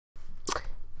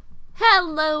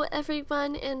Hello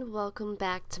everyone and welcome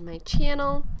back to my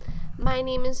channel. My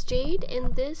name is Jade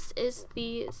and this is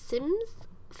the Sims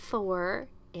 4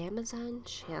 Amazon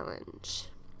Challenge.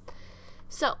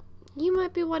 So, you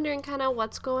might be wondering kind of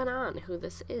what's going on, who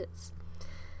this is.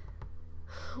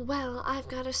 Well, I've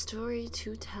got a story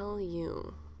to tell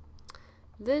you.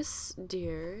 This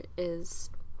dear is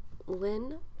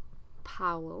Lynn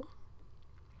Powell,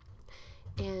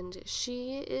 and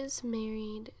she is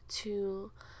married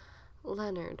to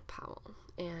Leonard Powell,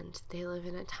 and they live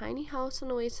in a tiny house in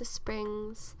Oasis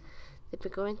Springs. They've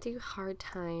been going through hard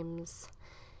times,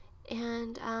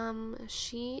 and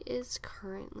she is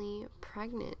currently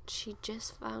pregnant. She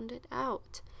just found it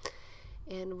out,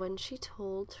 and when she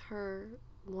told her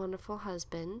wonderful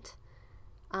husband,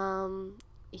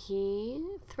 he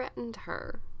threatened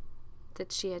her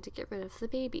that she had to get rid of the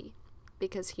baby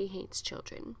because he hates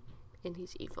children and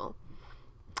he's evil.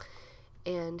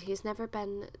 And he's never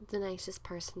been the nicest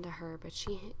person to her, but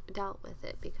she dealt with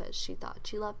it because she thought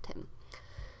she loved him.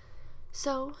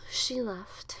 So she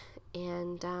left,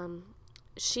 and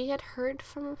she had heard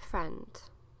from a friend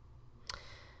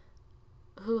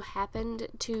who happened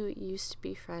to used to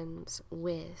be friends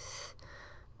with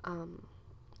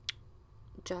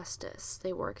Justice.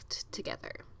 They worked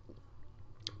together.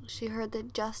 She heard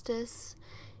that Justice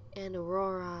and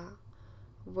Aurora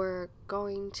were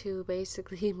going to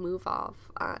basically move off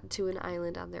to an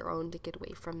island on their own to get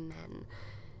away from men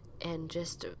and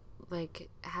just like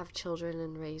have children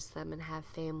and raise them and have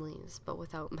families, but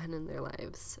without men in their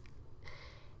lives.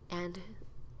 And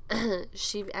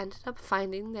she ended up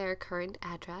finding their current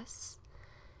address,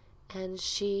 and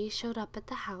she showed up at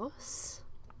the house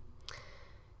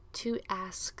to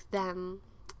ask them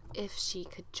if she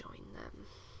could join them.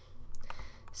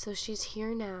 So she's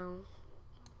here now,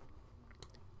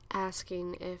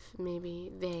 asking if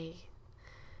maybe they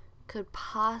could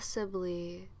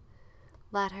possibly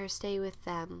let her stay with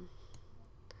them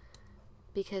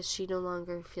because she no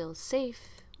longer feels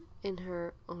safe in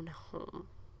her own home.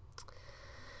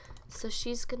 So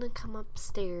she's gonna come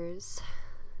upstairs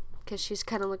because she's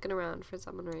kind of looking around for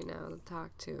someone right now to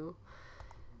talk to,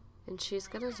 and she's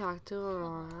gonna talk to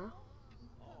Aurora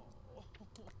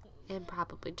and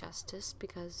probably Justice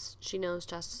because she knows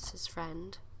Justice's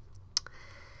friend,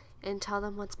 and tell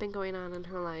them what's been going on in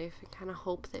her life and kind of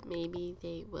hope that maybe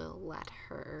they will let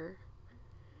her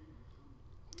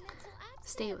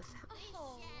stay with them.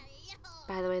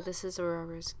 By the way, this is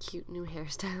Aurora's cute new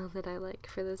hairstyle that I like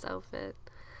for this outfit.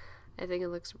 I think it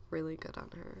looks really good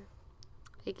on her.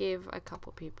 I gave a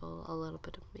couple people a little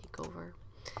bit of makeover.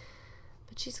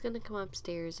 But she's gonna come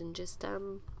upstairs and just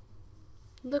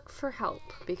look for help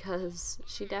because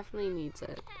she definitely needs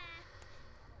it.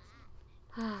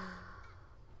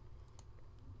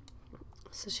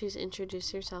 So she's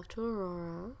introduced herself to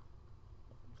Aurora.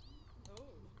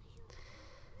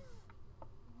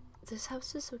 This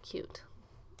house is so cute.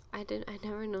 I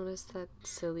never noticed that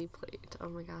silly plate. Oh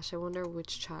my gosh, I wonder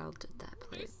which child did that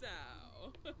plate.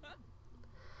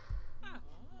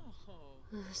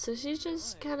 So she's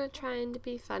just kind of trying to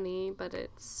be funny, but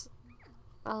it's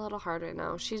a little harder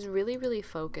now. She's really, really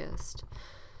focused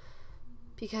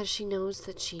because she knows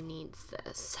that she needs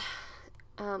this.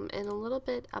 And a little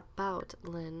bit about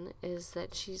Lynn is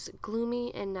that she's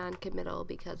gloomy and non-committal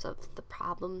because of the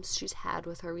problems she's had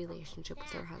with her relationship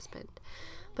with her husband.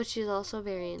 But she's also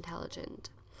very intelligent,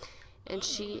 and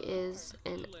she is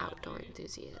an outdoor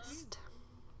enthusiast.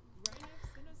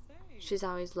 She's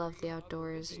always loved the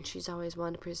outdoors, and she's always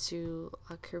wanted to pursue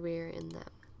a career in them.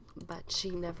 But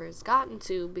she never has gotten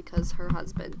to because her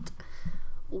husband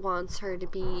wants her to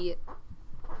be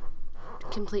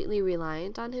completely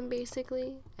reliant on him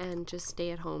basically and just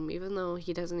stay at home, even though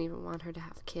he doesn't even want her to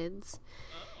have kids.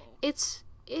 It's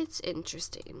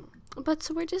interesting. But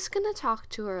so we're just gonna talk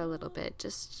to her a little bit,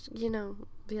 just, you know,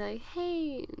 be like,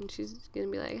 hey, and she's gonna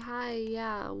be like, hi,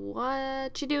 yeah,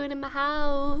 what you doing in my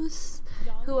house,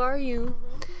 who are you?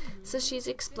 So she's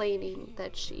explaining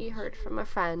that she heard from a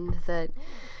friend that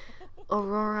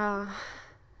Aurora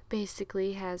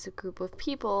basically has a group of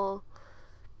people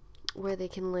where they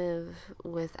can live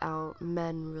without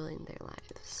men ruling their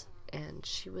lives, and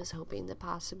she was hoping that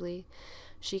possibly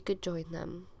she could join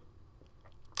them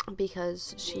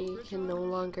because she can no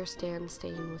longer stand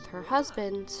staying with her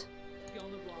husband,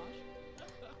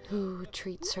 who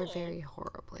treats her very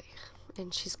horribly.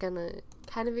 And she's gonna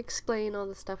kind of explain all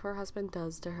the stuff her husband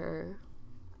does to her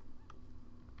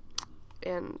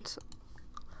and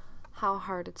how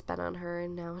hard it's been on her.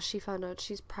 And now she found out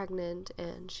she's pregnant,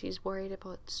 and she's worried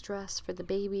about stress for the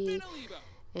baby,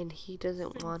 and he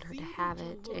doesn't want her to have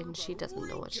it, and she doesn't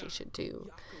know what she should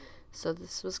do. So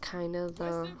this was kind of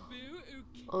the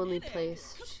only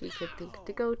place she could think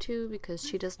to go to because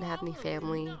she doesn't have any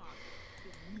family.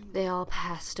 They all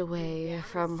passed away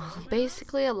from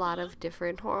basically a lot of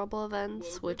different horrible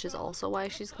events, which is also why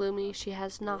she's gloomy. She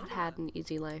has not had an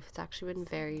easy life. It's actually been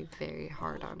very, very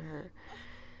hard on her.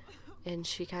 And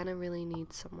she kind of really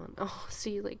needs someone. Oh,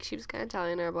 see, like, she was kind of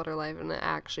telling her about her life, and it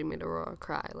actually made Aurora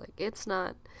cry. Like, it's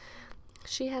not...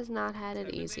 She has not had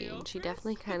it easy, and she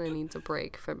definitely kind of needs a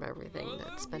break from everything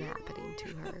that's been happening to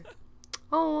her.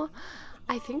 Oh,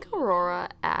 I think Aurora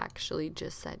actually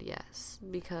just said yes,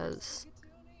 because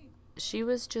she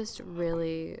was just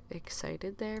really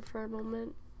excited there for a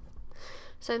moment.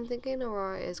 So I'm thinking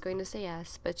Aurora is going to say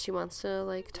yes, but she wants to,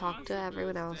 like, talk to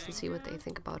everyone else and see what they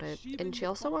think about it. And she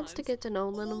also wants to get to know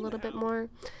Lynn a little bit more.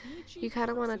 You kind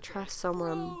of want to trust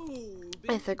someone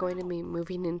if they're going to be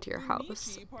moving into your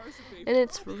house. And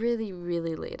it's really,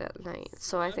 really late at night.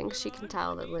 So I think she can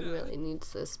tell that Lynn really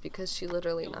needs this because she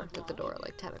literally knocked at the door at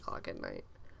like 10 o'clock at night.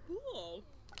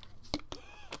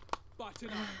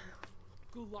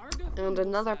 And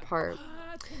another part,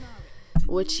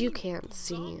 which you can't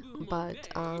see, but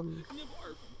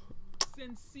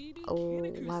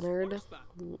Leonard,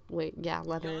 Leonard, yeah,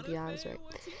 I was right.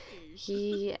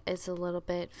 He is a little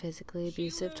bit physically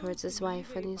abusive towards his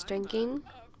wife when he's drinking.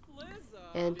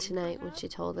 And tonight, when she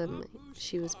told him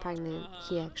she was pregnant,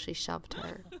 he actually shoved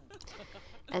her.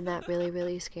 And that really,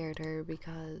 really scared her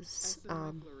because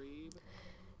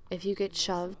if you get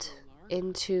shoved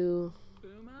into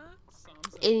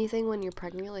anything when you're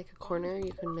pregnant, like a corner,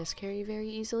 you can miscarry very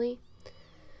easily.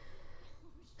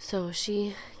 So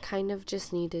she kind of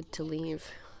just needed to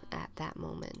leave at that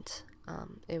moment.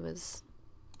 It was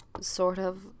sort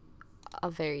of a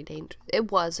very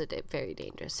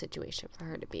dangerous situation for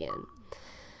her to be in.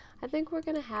 I think we're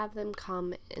gonna have them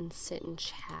come and sit and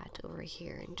chat over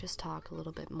here and just talk a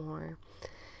little bit more.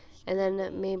 And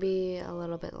then maybe a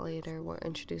little bit later we'll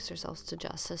introduce ourselves to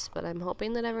Justice, but I'm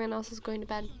hoping that everyone else is going to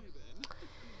bed.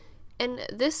 And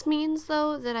this means,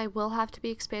 though, that I will have to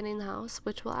be expanding the house,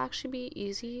 which will actually be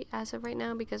easy as of right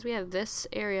now because we have this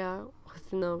area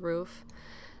with no roof.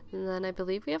 And then I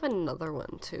believe we have another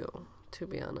one, too, to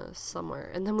be honest,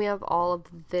 somewhere. And then we have all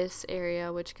of this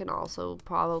area, which can also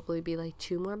probably be like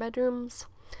 2 more bedrooms.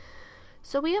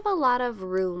 So we have a lot of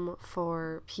room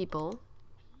for people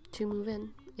to move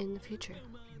in the future.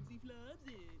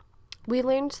 We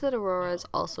learned that Aurora is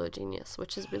also a genius,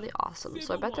 which is really awesome.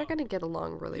 So I bet they're going to get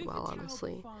along really well,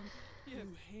 honestly.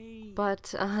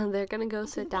 But they're going to go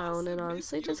sit down and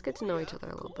honestly just get to know each other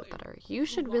a little bit better. You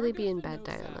should really be in bed,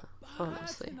 Diana,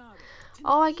 honestly.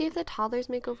 Oh, I gave the toddlers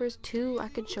makeovers too. I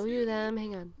could show you them.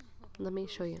 Hang on. Let me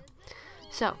show you.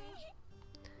 So.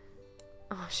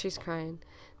 Oh, she's crying.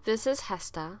 This is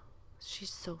Hesta.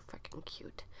 She's so freaking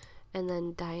cute. And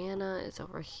then Diana is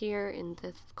over here in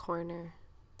this corner.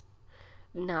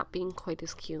 Not being quite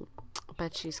as cute,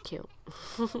 but she's cute.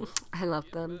 I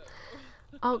love them.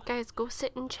 Oh, guys, go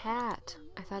sit and chat.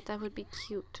 I thought that would be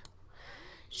cute.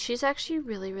 She's actually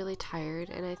really, really tired,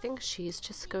 and I think she's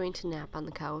just going to nap on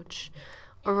the couch.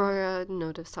 Aurora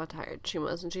noticed how tired she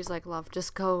was, and she's like, love,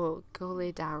 just go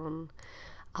lay down.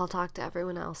 I'll talk to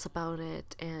everyone else about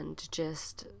it and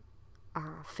just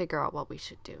figure out what we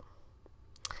should do.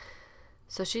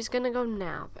 So she's going to go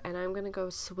nap, and I'm going to go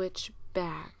switch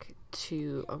back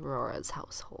to Aurora's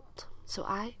household. So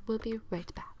I will be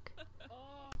right back.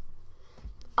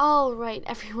 Alright,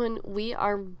 everyone, we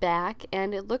are back,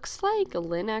 and it looks like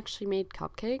Lynn actually made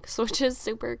cupcakes, which is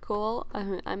super cool.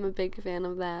 I'm a big fan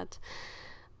of that.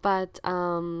 But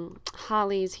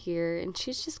Holly's here, and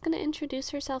she's just going to introduce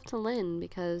herself to Lynn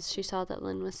because she saw that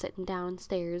Lynn was sitting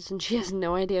downstairs, and she has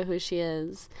no idea who she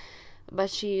is. But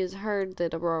she has heard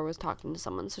that Aurora was talking to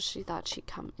someone, so she thought she'd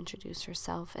come introduce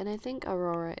herself. And I think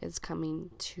Aurora is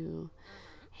coming to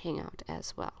hang out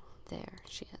as well. There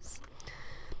she is.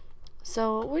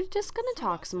 So we're just going to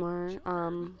talk some more.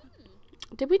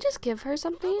 Did we just give her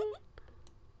something?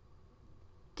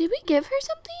 Did we give her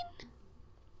something?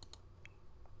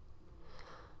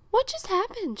 What just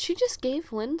happened? She just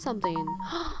gave Lynn something.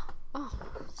 Oh,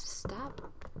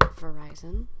 stop,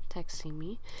 Verizon, texting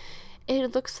me.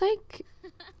 It looks like,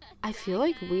 I feel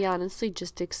like we honestly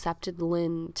just accepted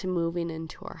Lynn to moving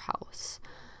into our house.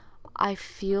 I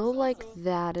feel like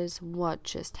that is what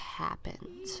just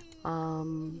happened.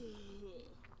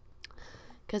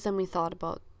 Because then we thought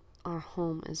about our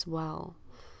home as well.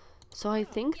 So I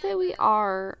think that we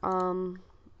are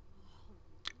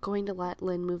going to let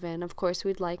Lynn move in. Of course,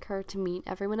 we'd like her to meet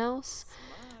everyone else.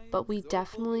 But we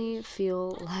definitely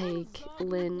feel like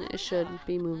Lynn should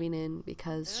be moving in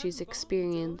because she's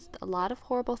experienced a lot of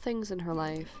horrible things in her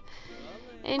life.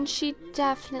 and she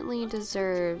definitely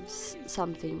deserves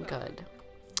something good.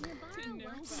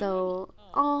 So,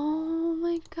 oh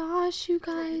my gosh, you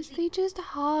guys, they just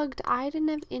hugged. I didn't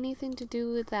have anything to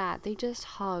do with that. They just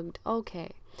hugged.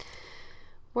 Okay.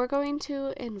 We're going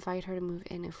to invite her to move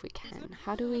in if we can.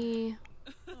 How do we...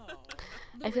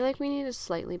 I feel like we need a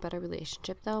slightly better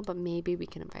relationship though, but maybe we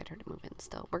can invite her to move in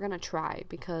still. We're gonna try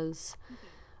because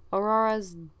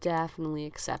Aurora's definitely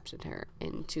accepted her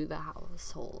into the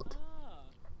household.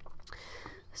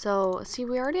 So, see,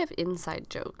 we already have inside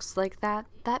jokes. Like, that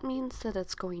means that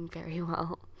it's going very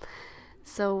well.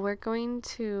 So, we're going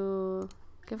to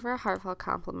give her a heartfelt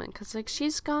compliment. Because, like,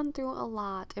 she's gone through a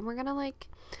lot. And we're going to, like,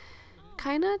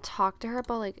 kind of talk to her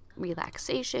about, like,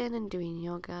 relaxation and doing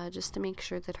yoga. Just to make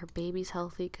sure that her baby's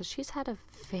healthy. Because she's had a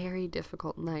very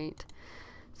difficult night.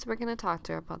 So, we're going to talk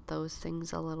to her about those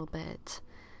things a little bit.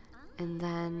 And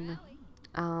then...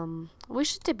 we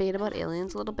should debate about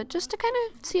aliens a little bit just to kind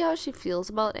of see how she feels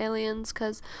about aliens,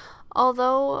 because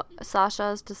although Sasha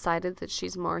has decided that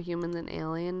she's more human than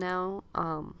alien now,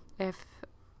 if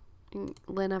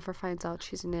Lynn ever finds out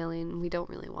she's an alien, we don't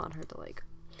really want her to, like,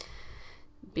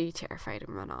 be terrified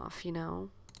and run off, you know?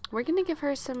 We're gonna give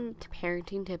her some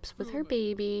parenting tips with her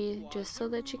baby, just so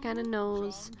that she kind of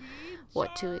knows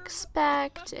what to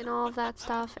expect and all of that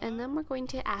stuff. And then we're going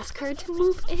to ask her to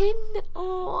move in.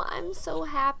 Oh, I'm so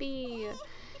happy.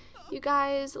 You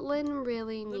guys, Lynn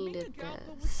really needed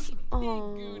this.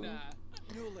 Oh,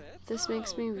 this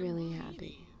makes me really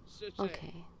happy.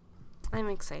 Okay, I'm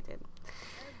excited.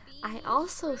 I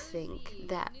also think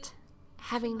that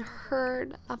having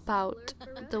heard about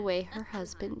the way her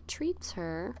husband treats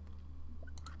her,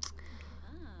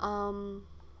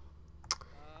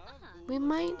 we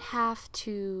might have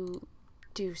to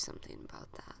do something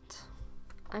about that.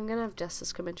 I'm gonna have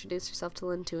Justice come introduce herself to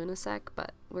Lynn too in a sec,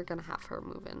 but we're gonna have her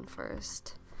move in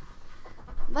first.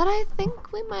 But I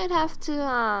think we might have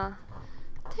to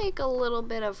take a little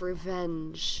bit of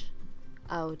revenge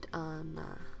out on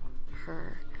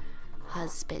her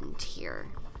husband here.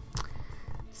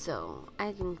 So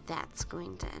I think that's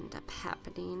going to end up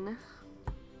happening.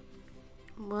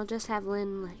 We'll just have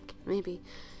Lynn, like, maybe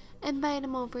invite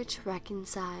him over to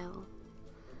reconcile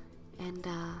and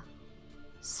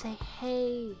say,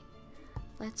 hey,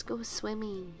 let's go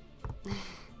swimming.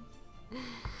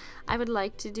 I would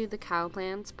like to do the cow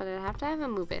plants, but I'd have to have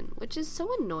him move in, which is so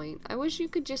annoying. I wish you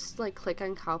could just, like, click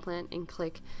on cow plant and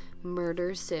click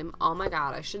murder sim. Oh my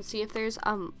god, I should see if there's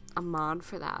a mod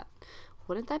for that.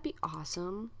 Wouldn't that be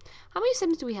awesome? How many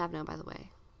sims do we have now, by the way?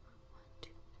 1, 2,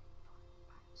 3, 4,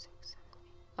 5, 6, 7,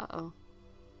 8. Uh-oh.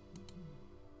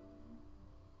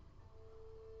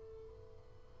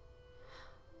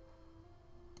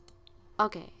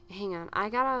 Okay, hang on.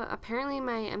 Apparently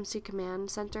my MC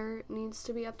Command Center needs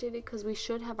to be updated because we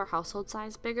should have our household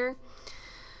size bigger.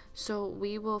 So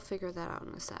we will figure that out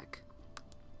in a sec.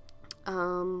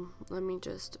 Let me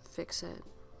just fix it.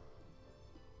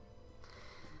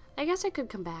 I guess I could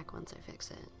come back once I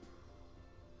fix it.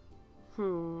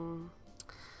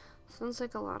 Sounds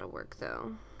like a lot of work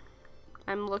though.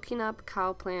 I'm looking up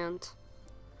cow plant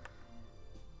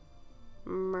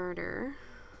murder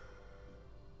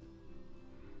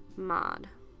mod.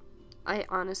 I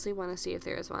honestly want to see if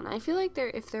there is one. I feel like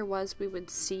if there was, we would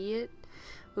see it.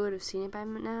 We would have seen it by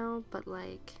now, but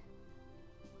like,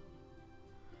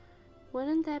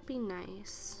 wouldn't that be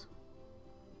nice?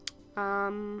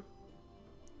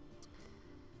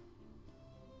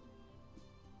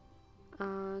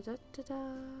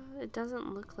 It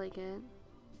doesn't look like it.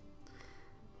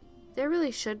 There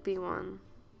really should be one.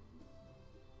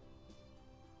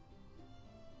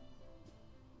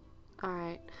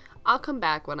 Alright, I'll come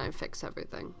back when I fix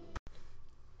everything.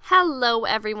 Hello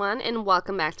everyone, and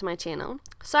welcome back to my channel.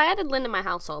 So I added Lynn to my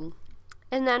household,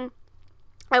 and then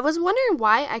I was wondering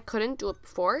why I couldn't do it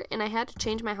before, and I had to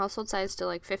change my household size to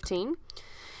like 15.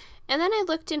 And then I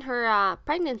looked in her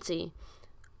pregnancy.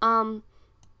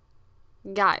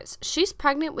 Guys, she's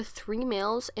pregnant with 3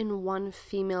 males and 1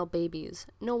 female babies.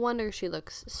 No wonder she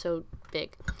looks so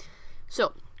big.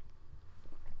 So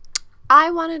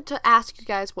I wanted to ask you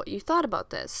guys what you thought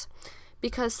about this,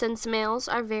 because since males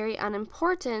are very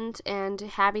unimportant and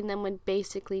having them would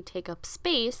basically take up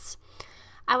space,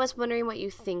 I was wondering what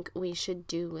you think we should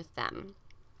do with them.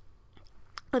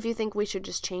 If you think we should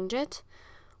just change it,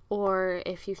 or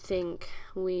if you think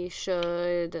we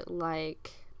should,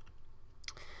 like,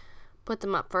 put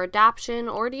them up for adoption,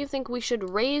 or do you think we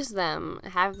should raise them,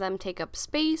 have them take up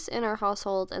space in our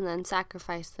household, and then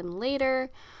sacrifice them later?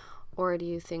 Or do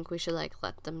you think we should, like,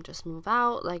 let them just move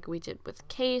out like we did with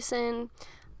Kaysen?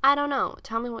 I don't know.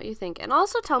 Tell me what you think. And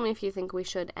also tell me if you think we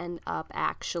should end up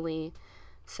actually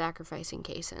sacrificing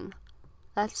Kason.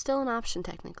 That's still an option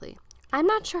technically. I'm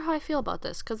not sure how I feel about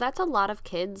this because that's a lot of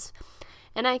kids,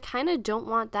 and I kind of don't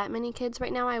want that many kids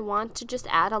right now. I want to just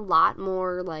add a lot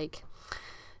more like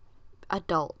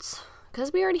adults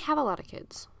because we already have a lot of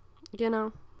kids, you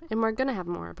know, and we're gonna have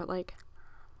more, but like,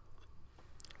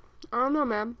 I don't know,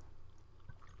 man.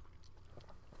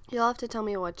 You'll have to tell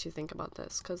me what you think about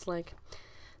this because like,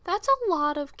 that's a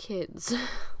lot of kids.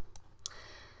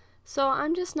 So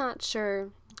I'm just not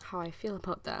sure how I feel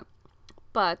about that.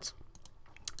 But,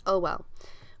 oh well.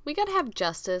 We gotta have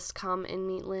Justice come and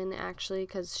meet Lynn, actually,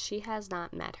 because she has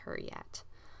not met her yet.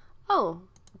 Oh,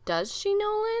 does she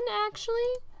know Lynn, actually?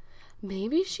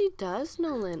 Maybe she does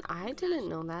know Lynn. I didn't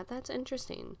know that. That's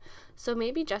interesting. So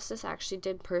maybe Justice actually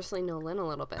did personally know Lynn a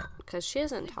little bit, because she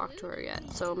hasn't talked to her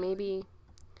yet. So maybe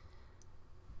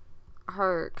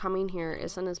her coming here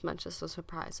isn't as much as a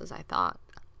surprise as I thought.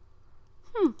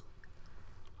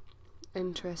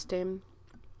 Interesting.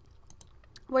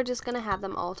 We're just gonna have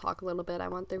them all talk a little bit. I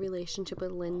want their relationship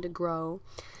with Lynn to grow.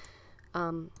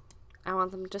 I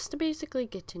want them just to basically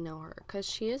get to know her, because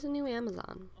she is a new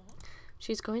Amazon.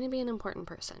 She's going to be an important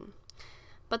person.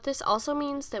 But this also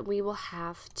means that we will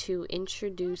have to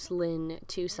introduce Lynn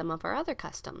to some of our other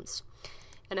customs.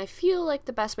 And I feel like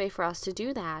the best way for us to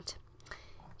do that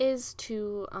is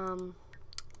to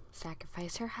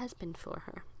sacrifice her husband for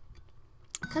her.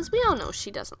 Because we all know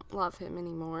she doesn't love him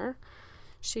anymore.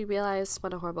 She realized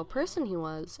what a horrible person he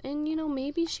was. And, you know,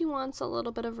 maybe she wants a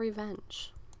little bit of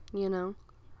revenge. You know?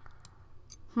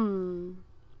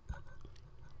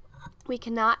 We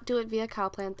cannot do it via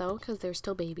Cowplant, though, because they're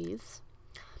still babies.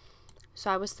 So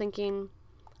I was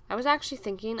actually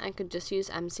thinking I could just use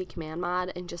MC Command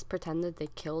Mod and just pretend that they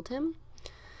killed him.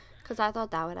 Because I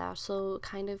thought that would also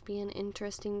kind of be an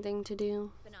interesting thing to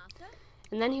do.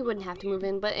 And then he wouldn't have to move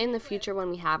in. But in the future, when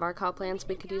we have our cow plants,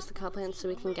 we could use the cow plants so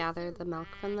we can gather the milk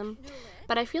from them.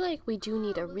 But I feel like we do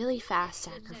need a really fast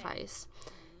sacrifice.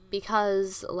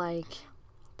 Because, like,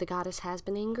 the goddess has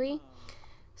been angry.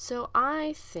 So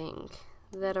I think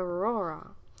that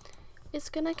Aurora is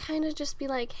going to kind of just be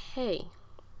like, hey,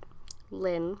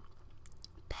 Lynn,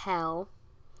 pal,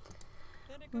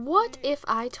 what if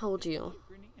I told you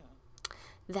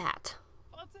that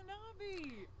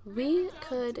we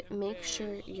could make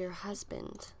sure your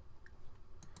husband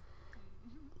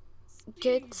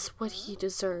gets what he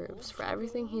deserves for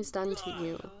everything he's done to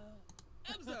you?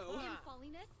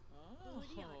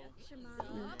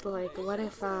 Like, what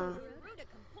if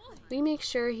we make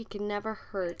sure he can never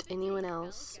hurt anyone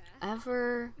else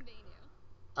ever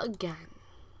again?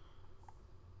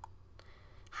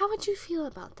 How would you feel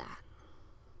about that?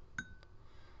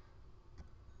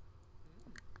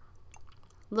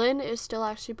 Lynn is still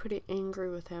actually pretty angry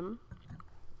with him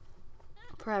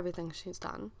for everything she's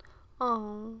done.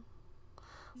 Oh,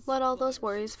 let all those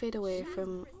worries fade away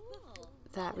from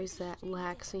that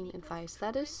relaxing advice.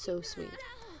 That is so sweet.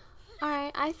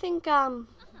 Alright, I think, yeah,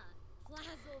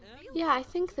 I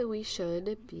think that we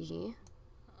should be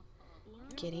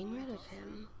getting rid of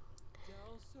him.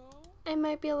 It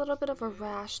might be a little bit of a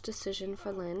rash decision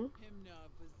for Lynn.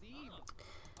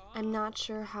 I'm not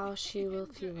sure how she will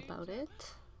feel about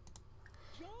it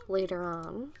later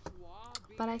on,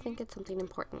 but I think it's something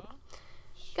important.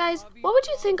 Guys, what would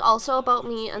you think also about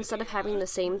me, instead of having the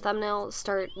same thumbnail,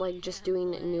 start like just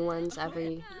doing new ones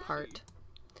every part?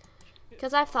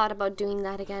 Because I've thought about doing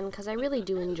that again, because I really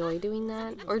do enjoy doing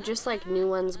that. Or just like new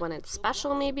ones when it's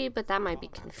special maybe, but that might be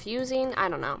confusing. I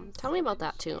don't know. Tell me about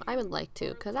that too. I would like to,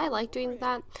 because I like doing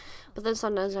that, but then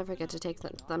sometimes I forget to take the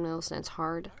thumbnails and it's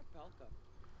hard.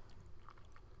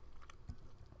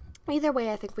 Either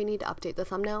way, I think we need to update the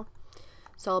thumbnail.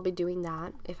 So I'll be doing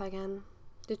that if I can.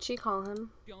 Did she call him?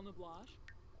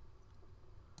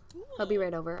 He'll be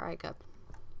right over. Alright, good.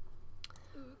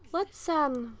 Let's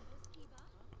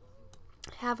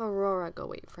have Aurora go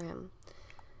wait for him.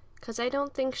 Because I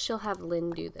don't think she'll have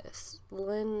Lynn do this.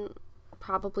 Lynn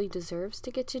probably deserves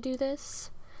to get to do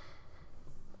this.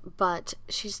 But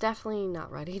she's definitely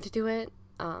not ready to do it.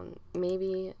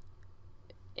 Maybe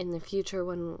in the future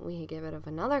when we get rid of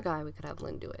another guy, we could have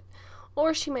Lynn do it.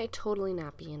 Or she might totally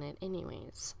not be in it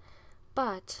anyways.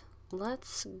 But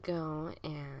let's go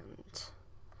and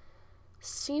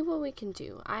see what we can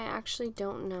do. I actually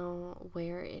don't know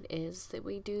where it is that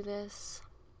we do this.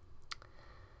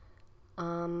 I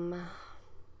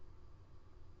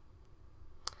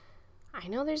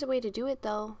know there's a way to do it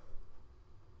though.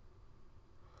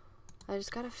 I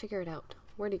just gotta figure it out.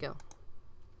 Where'd he go?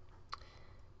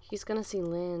 He's gonna see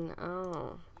Lynn.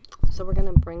 Oh. So we're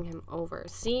gonna bring him over.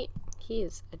 See? He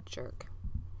is a jerk.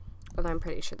 But I'm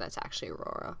pretty sure that's actually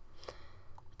Aurora.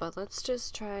 But let's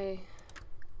just try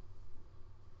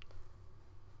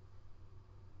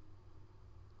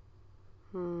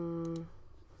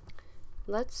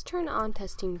let's turn on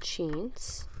testing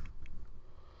cheats.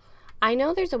 I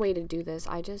know there's a way to do this.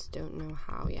 I just don't know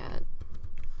how yet.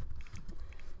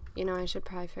 You know, I should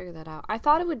probably figure that out. I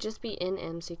thought it would just be in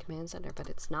MC Command Center, but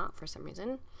it's not for some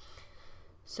reason.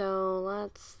 So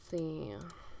let's see.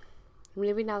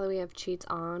 Maybe now that we have cheats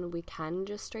on, we can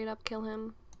just straight up kill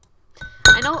him.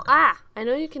 I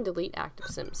know you can delete active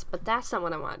sims, but that's not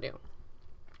what I want to do.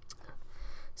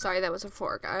 Sorry, that was a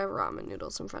fork. I have ramen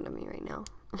noodles in front of me right now.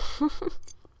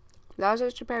 That was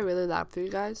actually probably really loud for you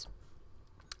guys.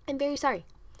 I'm very sorry.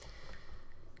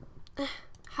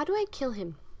 How do I kill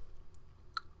him?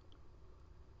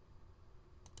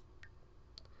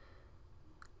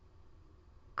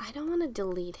 I don't want to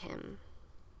delete him.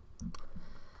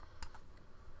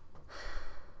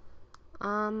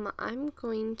 I'm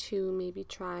going to maybe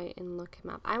try and look him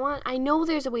up. I know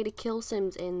there's a way to kill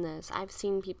sims in this. I've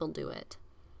seen people do it.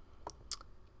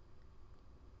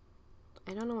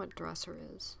 I don't know what dresser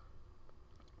is.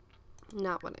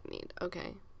 Not what I need.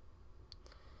 Okay.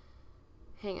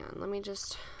 Hang on, let me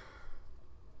just...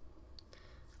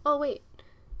 Oh, wait.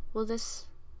 Will this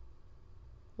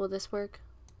work?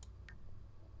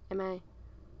 Am I...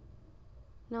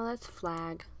 No, that's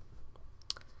flag.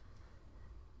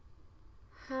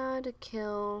 How to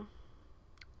kill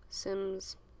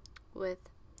sims with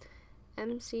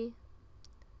MC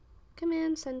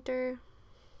Command Center.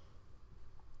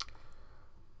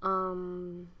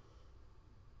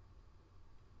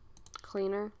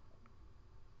 Cleaner.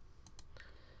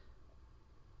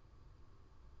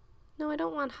 No, I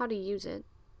don't want how to use it.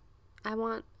 I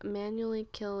want manually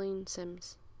killing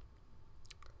sims.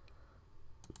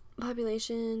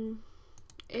 Population.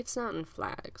 It's not in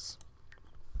flags.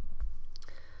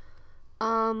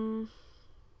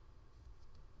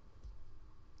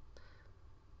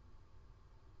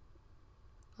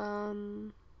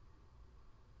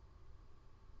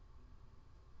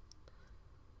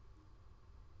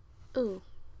 Ooh.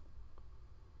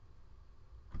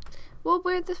 Well,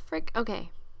 where the frick?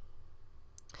 Okay.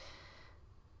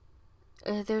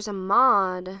 There's a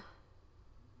mod.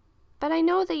 But I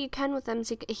know that you can with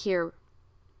MC here.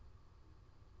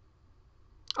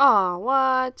 Oh,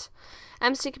 what?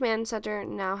 MC Command Center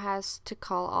now has to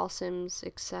call all sims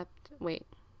except... Wait.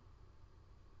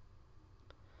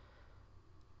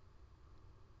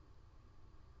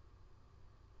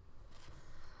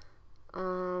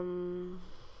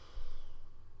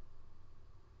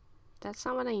 That's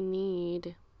not what I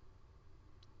need.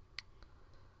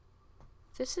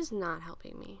 This is not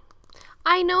helping me.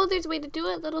 I know there's a way to do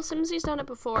it. Little Simsy's done it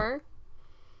before.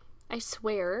 I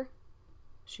swear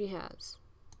she has.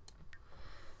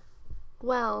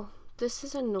 Well, this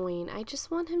is annoying. I just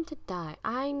want him to die.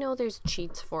 I know there's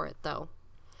cheats for it, though.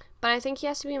 But I think he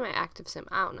has to be my active sim.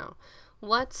 I don't know.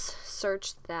 Let's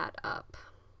search that up.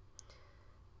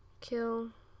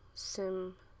 Kill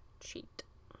sim cheat.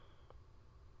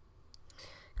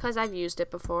 Because I've used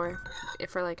it before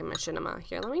for like a machinima.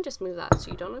 Here, let me just move that so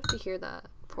you don't have to hear the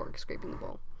fork scraping the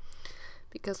bowl.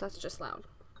 Because that's just loud.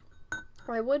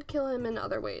 Or I would kill him in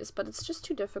other ways, but it's just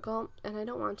too difficult and I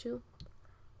don't want to.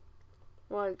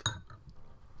 Like,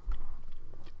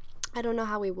 I don't know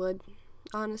how we would,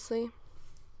 honestly.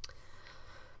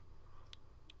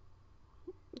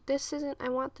 This isn't, I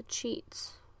want the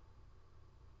cheats.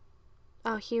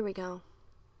 Oh, here we go.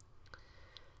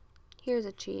 Here's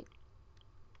a cheat.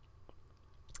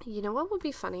 You know what would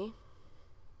be funny?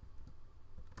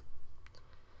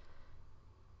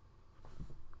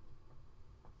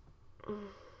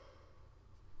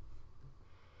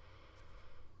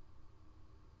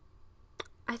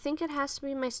 I think it has to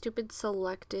be my stupid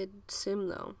selected sim,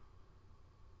 though.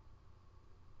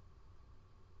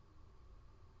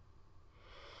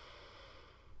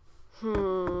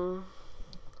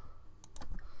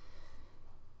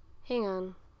 Hang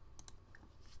on.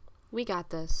 We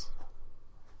got this.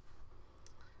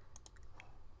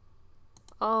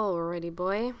 Alrighty,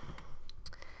 boy.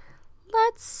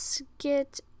 Let's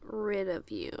get rid of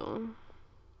you.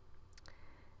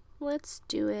 Let's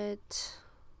do it.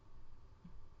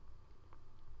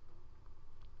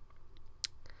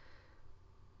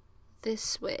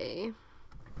 This way.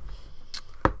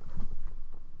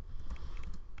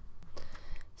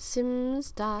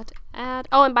 Sims.add.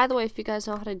 Oh, and by the way, if you guys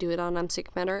know how to do it on MC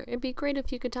Commander, it'd be great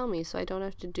if you could tell me so I don't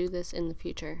have to do this in the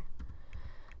future.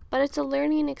 But it's a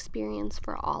learning experience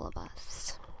for all of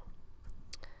us.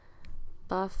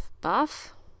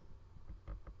 Buff.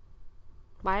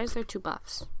 Why is there 2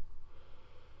 buffs?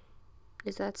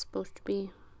 Is that supposed to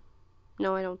be?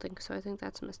 No, I don't think so. I think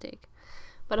that's a mistake.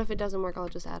 But if it doesn't work, I'll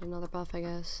just add another buff, I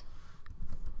guess.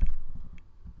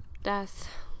 Death.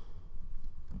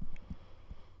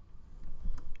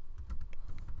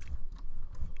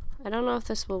 I don't know if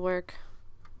this will work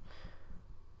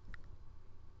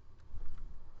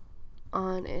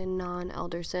on a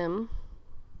non-Elder Sim.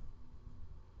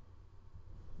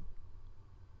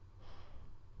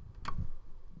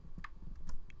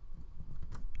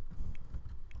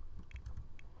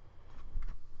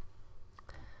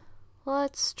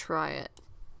 Let's try it.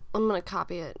 I'm gonna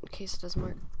copy it in case it doesn't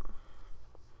work.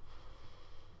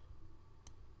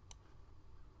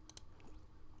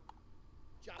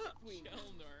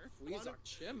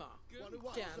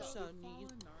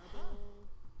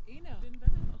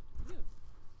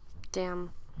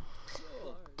 Damn.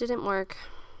 Didn't work.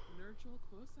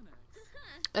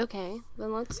 Okay,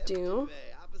 then let's do...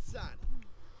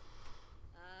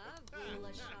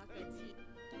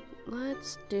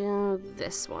 Let's do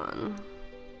this one.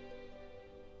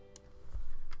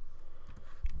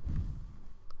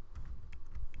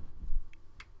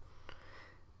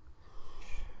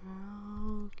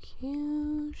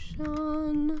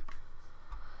 Trocution.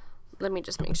 Let me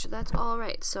just make sure that's all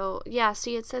right. So, yeah,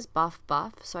 see, it says buff,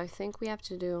 so I think we have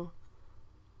to do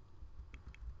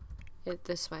it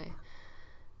this way.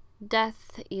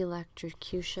 Death,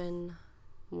 electrocution,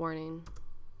 warning.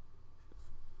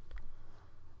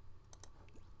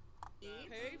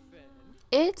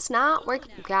 It's not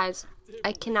working, guys.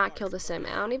 I cannot kill the sim.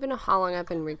 I don't even know how long I've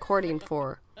been recording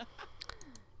for.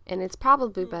 And it's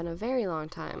probably been a very long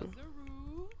time.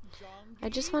 I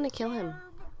just want to kill him.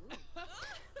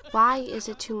 Why is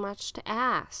it too much to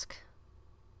ask?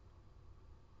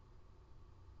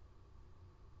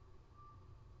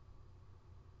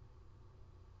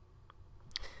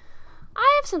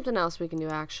 I have something else we can do,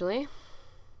 actually.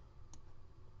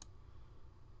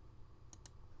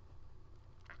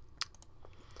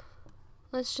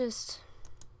 Let's just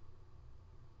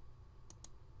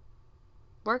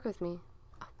work with me.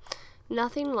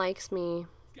 Nothing likes me.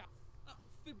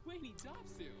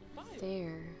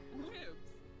 There.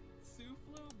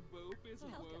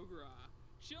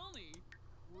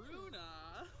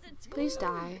 Please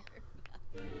die.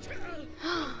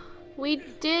 We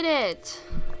did it!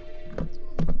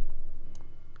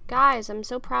 Guys, I'm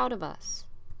so proud of us.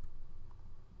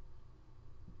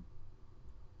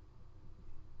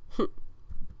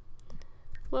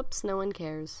 Whoops, no one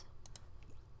cares.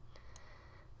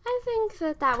 I think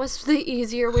that was the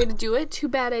easier way to do it. Too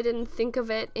bad I didn't think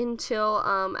of it until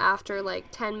after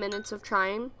like 10 minutes of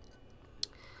trying.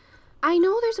 I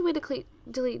know there's a way to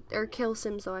delete or kill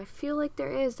Sims though. I feel like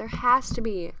there is. There has to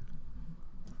be.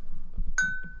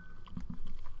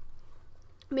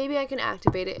 Maybe I can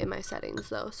activate it in my settings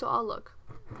though, so I'll look.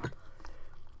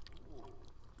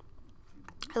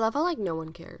 I love how like no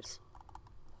one cares.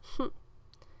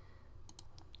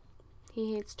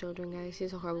 He hates children, guys.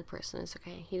 He's a horrible person. It's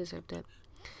okay. He deserved it.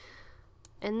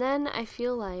 And then I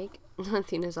feel like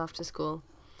Athena's off to school.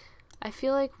 I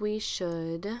feel like we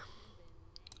should...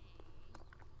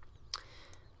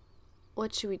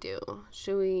 What should we do?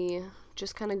 Should we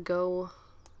just kind of go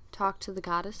talk to the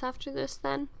goddess after this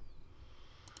then?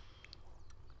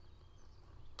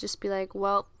 Just be like,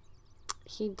 well,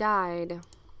 he died.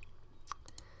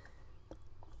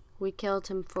 We killed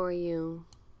him for you.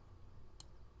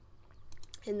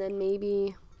 And then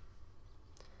maybe,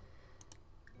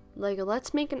 like,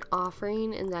 let's make an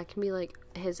offering, and that can be, like,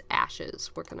 his ashes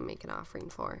we're gonna make an offering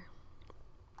for.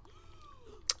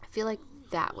 I feel like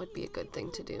that would be a good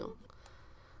thing to do.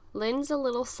 Lynn's a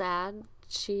little sad.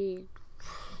 She,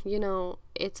 you know,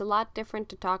 it's a lot different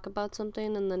to talk about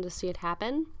something and then to see it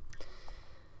happen.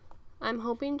 I'm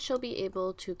hoping she'll be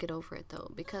able to get over it,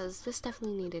 though, because this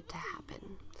definitely needed to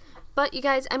happen. But, you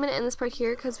guys, I'm going to end this part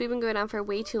here because we've been going on for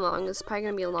way too long. This is probably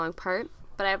going to be a long part.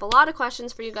 But I have a lot of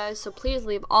questions for you guys, so please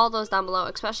leave all those down below,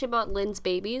 especially about Lynn's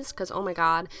babies, because, oh my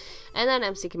god. And then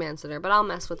MC Command Center, but I'll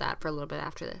mess with that for a little bit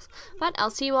after this. But I'll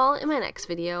see you all in my next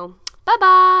video.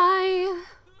 Bye-bye!